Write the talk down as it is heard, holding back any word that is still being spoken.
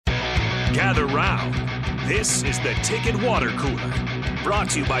Gather round. This is the Ticket Water Cooler, brought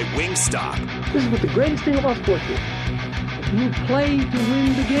to you by Wingstop. This is what the greatest thing about sports is. You play to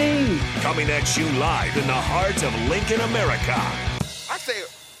win the game. Coming at you live in the heart of Lincoln, America. I say,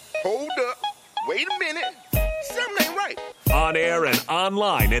 hold up, wait a minute, something ain't right. On air and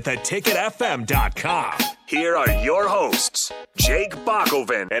online at theticketfm.com. Here are your hosts, Jake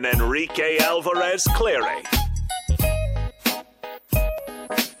Bakoven and Enrique Alvarez Clary.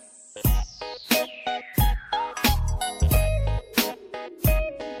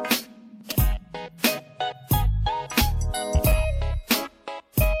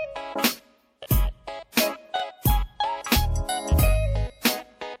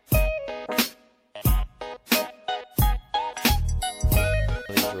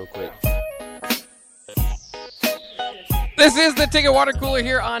 This is the Ticket Water Cooler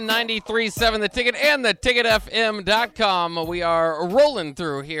here on 93.7 The Ticket and theticketfm.com. We are rolling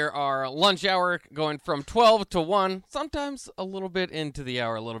through here our lunch hour going from 12 to 1, sometimes a little bit into the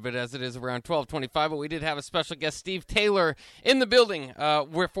hour, a little bit as it is around 12:25, but we did have a special guest, Steve Taylor, in the building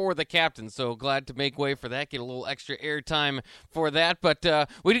for the captain, so glad to make way for that, get a little extra airtime for that, but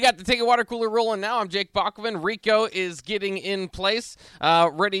we got the Ticket Water Cooler rolling now. I'm Jake Bakoven. Rico is getting in place,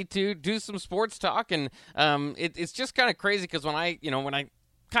 ready to do some sports talk, and it's just kind of crazy because when I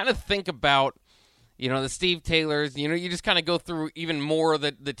kind of think about, the Steve Taylors, you just kind of go through even more of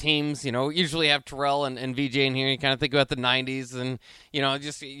the teams, usually have Terrell and VJ in here. You kind of think about the 90s and,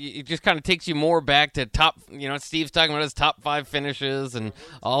 it just kind of takes you more back to top, Steve's talking about his top 5 finishes and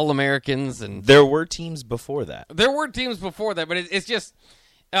All-Americans. And there were teams before that. But it's just,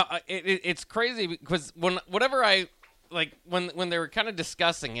 it's crazy because whenever I, like when they were kind of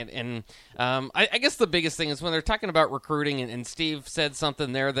discussing it, and I guess the biggest thing is when they're talking about recruiting, and Steve said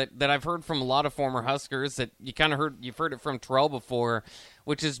something there that I've heard from a lot of former Huskers that you've heard it from Terrell before,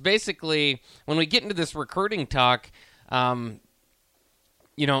 which is basically when we get into this recruiting talk,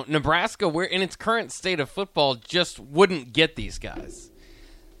 Nebraska, where in its current state of football, just wouldn't get these guys.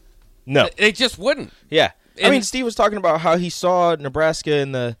 No, they just wouldn't. Yeah, I mean, Steve was talking about how he saw Nebraska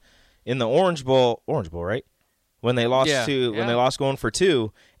in the Orange Bowl, right? When they lost when they lost going for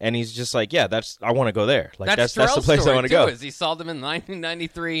 2, and he's just like, I want to go there. Like that's the place I want to go. Is he saw them in the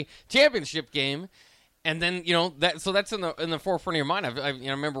 1993 championship game, and then that's in the forefront of your mind. I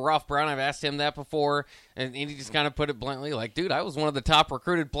remember Ralph Brown. I've asked him that before, and he just kind of put it bluntly, like, dude, I was one of the top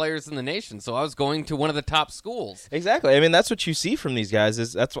recruited players in the nation, so I was going to one of the top schools. Exactly. I mean, that's what you see from these guys.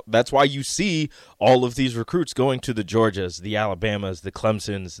 That's why you see all of these recruits going to the Georgias, the Alabamas, the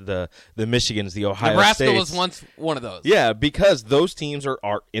Clemsons, the Michigans, the Ohio Nebraska States. was once one of those. Yeah, because those teams are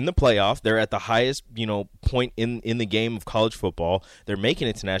in the playoff. They're at the highest point in the game of college football. They're making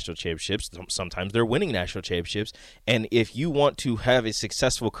it to national championships. Sometimes they're winning national championships. And if you want to have a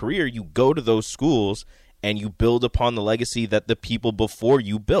successful career, you go to those schools and you build upon the legacy that the people before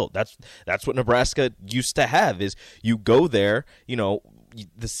you built. That's what Nebraska used to have, is you go there, the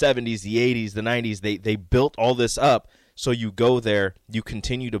 70s, the 80s, the 90s, they built all this up. So you go there, you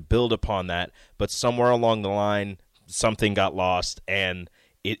continue to build upon that, but somewhere along the line, something got lost, and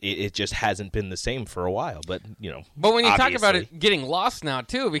it just hasn't been the same for a while. But, But when you obviously talk about it getting lost now,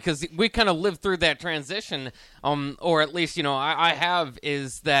 too, because we kind of lived through that transition, or at least, I have,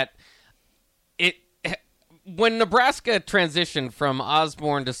 is that when Nebraska transitioned from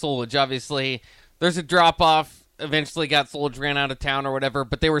Osborne to Solich, obviously there's a drop-off. Eventually got Solich, ran out of town or whatever,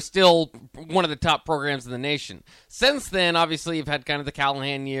 but they were still one of the top programs in the nation. Since then, obviously, you've had kind of the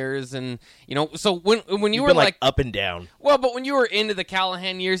Callahan years, and so when you were like up and down. Well, but when you were into the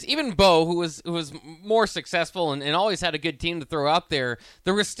Callahan years, even Bo, who was more successful and always had a good team to throw out there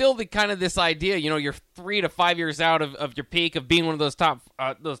was still the kind of this idea, you're 3 to 5 years out of your peak of being one of those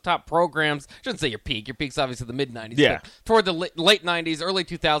top programs. I shouldn't say your peak. Your peak's obviously the mid 90s. Yeah. But toward the late 90s, early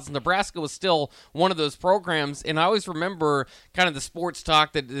 2000s, Nebraska was still one of those programs. And I always remember kind of the sports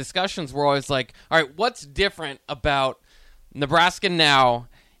talk, the discussions were always like, all right, what's different about Nebraska now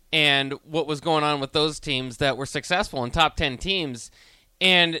and what was going on with those teams that were successful in top 10 teams?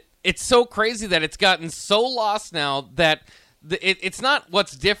 And it's so crazy that it's gotten so lost now that it's not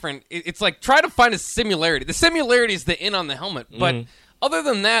what's different. It's like try to find a similarity. The similarity is the in on the helmet. But other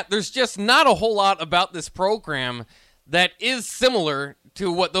than that, there's just not a whole lot about this program that is similar to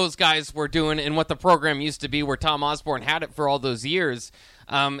what those guys were doing and what the program used to be, where Tom Osborne had it for all those years.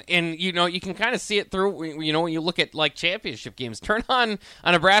 And, you can kind of see it through, when you look at, like, championship games. Turn on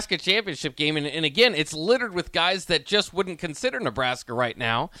a Nebraska championship game, and again, it's littered with guys that just wouldn't consider Nebraska right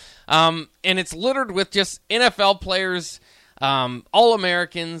now. And it's littered with just NFL players,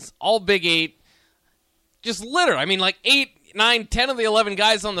 All-Americans, all Big 8, just littered. I mean, like, 8 9, 10 of the 11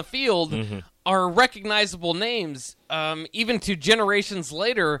 guys on the field are recognizable names, even to generations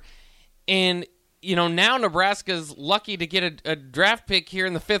later. And, now Nebraska's lucky to get a draft pick here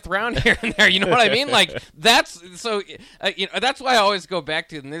in the 5th round here and there. You know what I mean? Like, that's so, that's why I always go back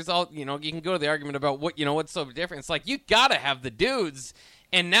to it. And there's all, you can go to the argument about what's so different. It's like, you got to have the dudes.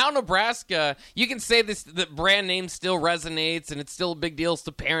 And now Nebraska, you can say the brand name still resonates, and it's still a big deal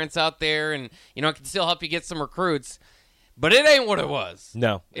to parents out there, and, it can still help you get some recruits. But it ain't what it was.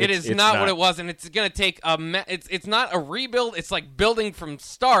 No, it's not what it was, and it's going to take it's not a rebuild. It's like building from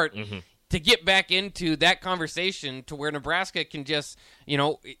start to get back into that conversation to where Nebraska can just,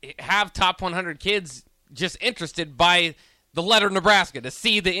 have top 100 kids just interested by the letter Nebraska to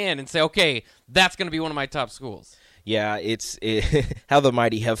see the end and say, okay, that's going to be one of my top schools. Yeah, it's how the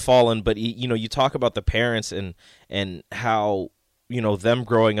mighty have fallen. But, you talk about the parents and how, them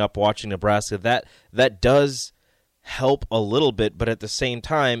growing up watching Nebraska, that does help a little bit. But at the same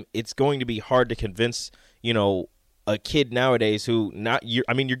time, it's going to be hard to convince, a kid nowadays who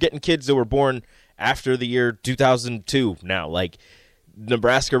you're getting kids that were born after the year 2002 now. Like,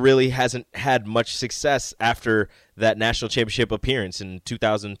 Nebraska really hasn't had much success after that national championship appearance in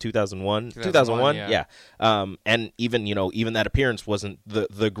 2001. Yeah. And even that appearance wasn't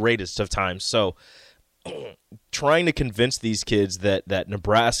the greatest of times. So trying to convince these kids that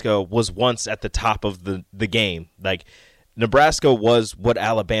Nebraska was once at the top of the game. Like, Nebraska was what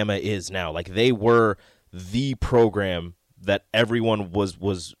Alabama is now. Like, they were the program that everyone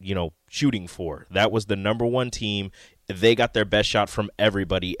was shooting for. That was the number one team. They got their best shot from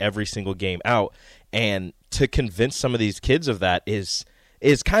everybody every single game out. And to convince some of these kids of that is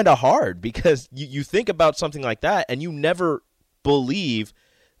kind of hard, because you think about something like that and you never believe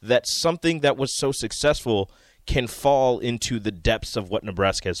that something that was so successful can fall into the depths of what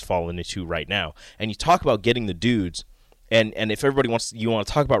Nebraska has fallen into right now. And you talk about getting the dudes, and if everybody want to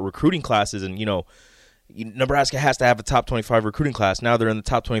talk about recruiting classes, and Nebraska has to have a top 25 recruiting class. Now they're in the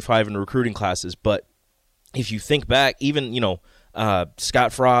top 25 in recruiting classes. But if you think back, even,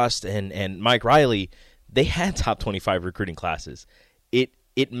 Scott Frost and Mike Riley, they had top 25 recruiting classes.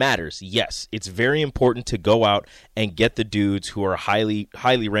 It matters. Yes, it's very important to go out and get the dudes who are highly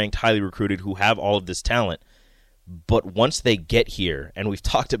ranked, highly recruited, who have all of this talent. But once they get here, and we've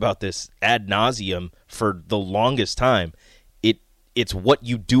talked about this ad nauseum for the longest time, it's what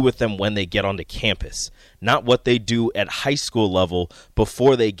you do with them when they get onto campus, not what they do at high school level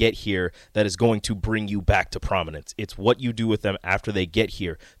before they get here that is going to bring you back to prominence. It's what you do with them after they get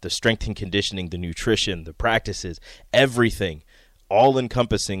here, the strength and conditioning, the nutrition, the practices, everything, all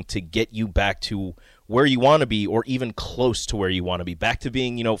encompassing to get you back to where you want to be, or even close to where you want to be, back to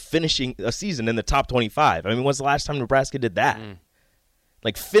being, finishing a season in the top 25. I mean, when's the last time Nebraska did that?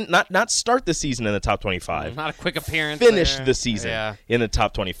 Like, not start the season in the top 25. Not a quick appearance. Finish the season in the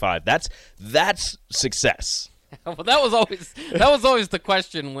top 25. That's success. Well, that was always the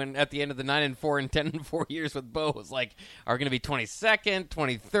question when at the end of the 9-4 and 10-4 years with Bo was like, are we going to be 22nd,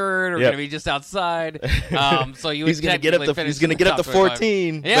 23rd, or going to be just outside? So you he's going to get up to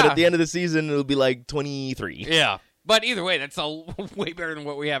 14, but at the end of the season it'll be like 23. Yeah. But either way, that's way better than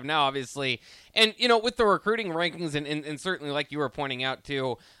what we have now, obviously. And, with the recruiting rankings, and certainly like you were pointing out,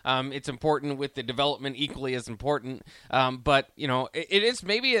 too, it's important with the development, equally as important. But, it is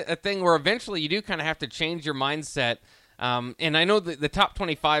maybe a thing where eventually you do kind of have to change your mindset. And I know the top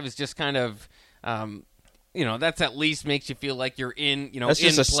 25 is just kind of, that's at least makes you feel like you're in, that's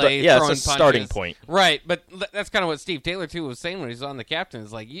in just play, it's throwing a starting point. Right, but that's kind of what Steve Taylor, too, was saying when he was on the captain.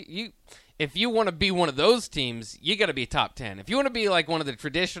 Is like, if you want to be one of those teams, you got to be top 10. If you want to be like one of the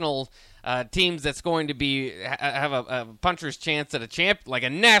traditional teams that's going to be have a puncher's chance at like a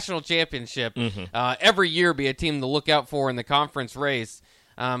national championship every year, be a team to look out for in the conference race.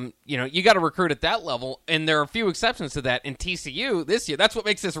 You got to recruit at that level, and there are a few exceptions to that. And TCU this year, that's what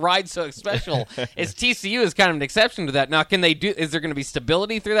makes this ride so special. Is TCU is kind of an exception to that. Now, is there going to be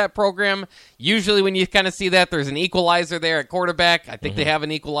stability through that program? Usually, when you kind of see that, there's an equalizer there at quarterback. I think they have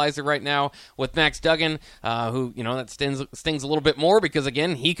an equalizer right now with Max Duggan, who that stings a little bit more because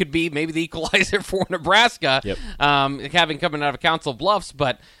again, he could be maybe the equalizer for Nebraska, having coming out of Council Bluffs.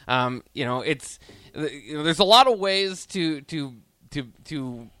 But it's there's a lot of ways to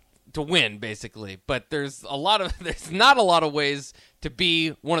win, basically, but there's not a lot of ways to be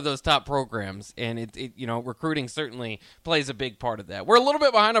one of those top programs, and recruiting certainly plays a big part of that. We're a little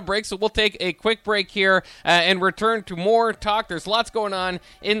bit behind on break, so we'll take a quick break here and return to more talk. There's lots going on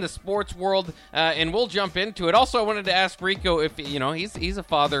in the sports world, and we'll jump into it. Also, I wanted to ask Rico if he's a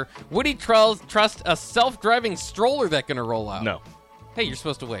father. Would he trust a self-driving stroller that can roll out? No. Hey, you're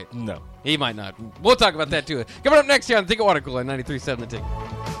supposed to wait. No. He might not. We'll talk about that, too. Coming up next here on Think Water Cooler on 93.7 The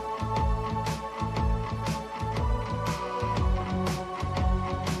Ticket.